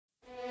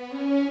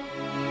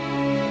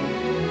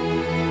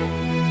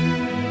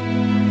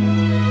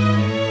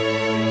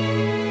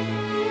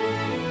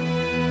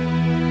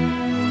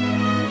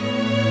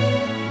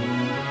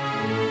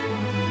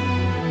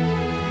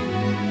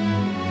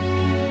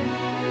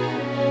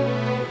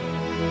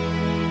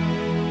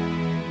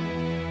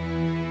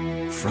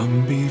From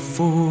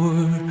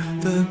before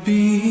the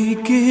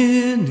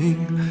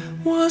beginning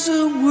was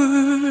a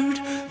word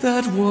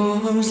that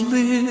was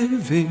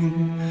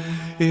living.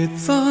 It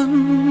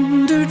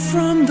thundered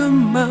from the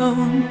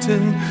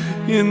mountain,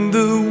 in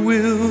the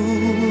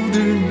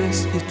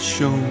wilderness it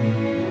shone.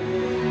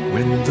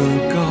 When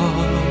the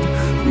God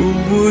who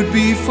would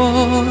be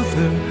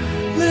Father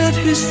led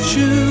his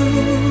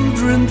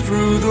children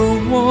through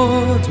the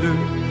water,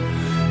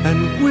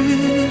 and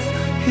with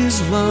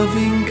his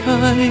loving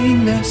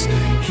kindness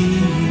he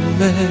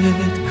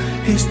led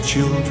his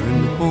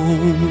children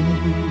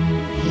home.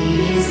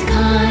 His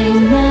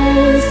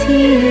kindness,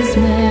 His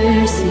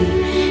mercy,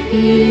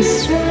 His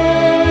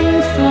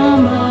strength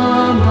from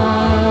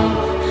above,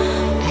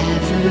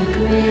 ever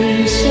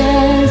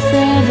gracious,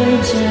 ever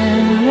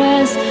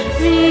generous,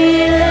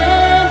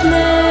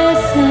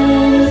 relentless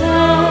in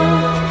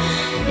love.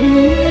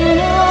 In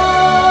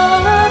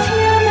all of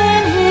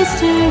human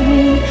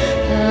history,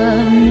 a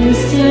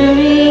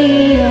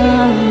mystery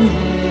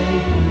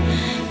unheard,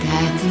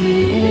 that the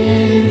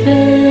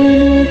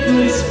infinite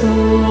was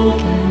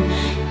spoken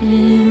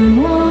in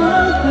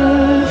one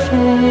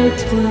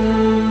perfect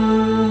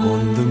word.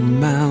 On the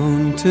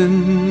mountain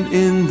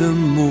in the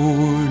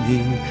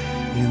morning,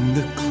 in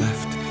the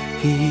cleft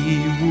he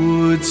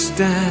would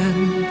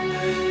stand,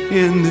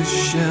 in the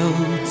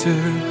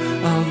shelter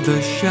of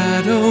the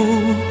shadow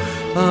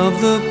of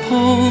the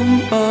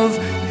palm of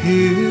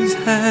his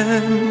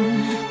hand.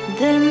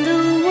 Then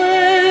the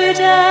word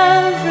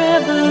of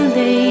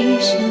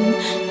revelation,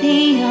 the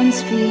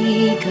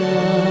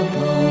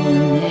unspeakable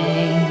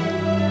name,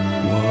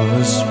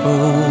 was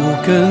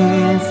spoken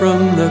from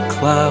the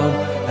cloud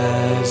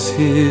as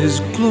his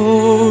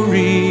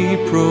glory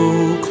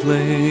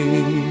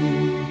proclaimed.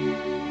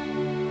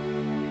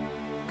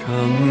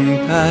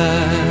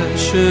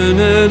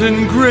 Compassionate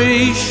and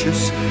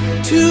gracious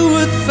to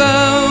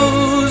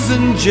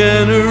 1,000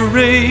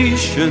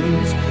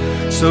 generations,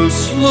 so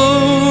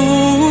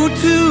slow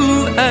to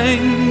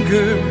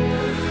anger,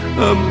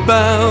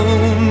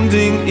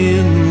 abounding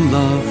in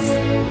love,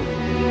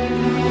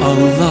 a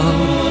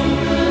love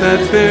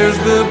that bears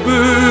the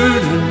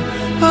burden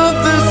of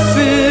the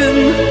sin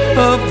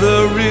of the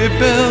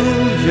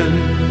rebellion.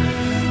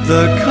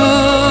 The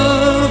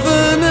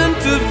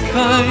covenant of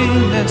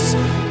kindness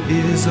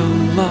is a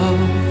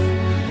love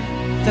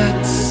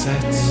that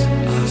sets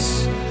us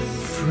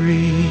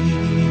free.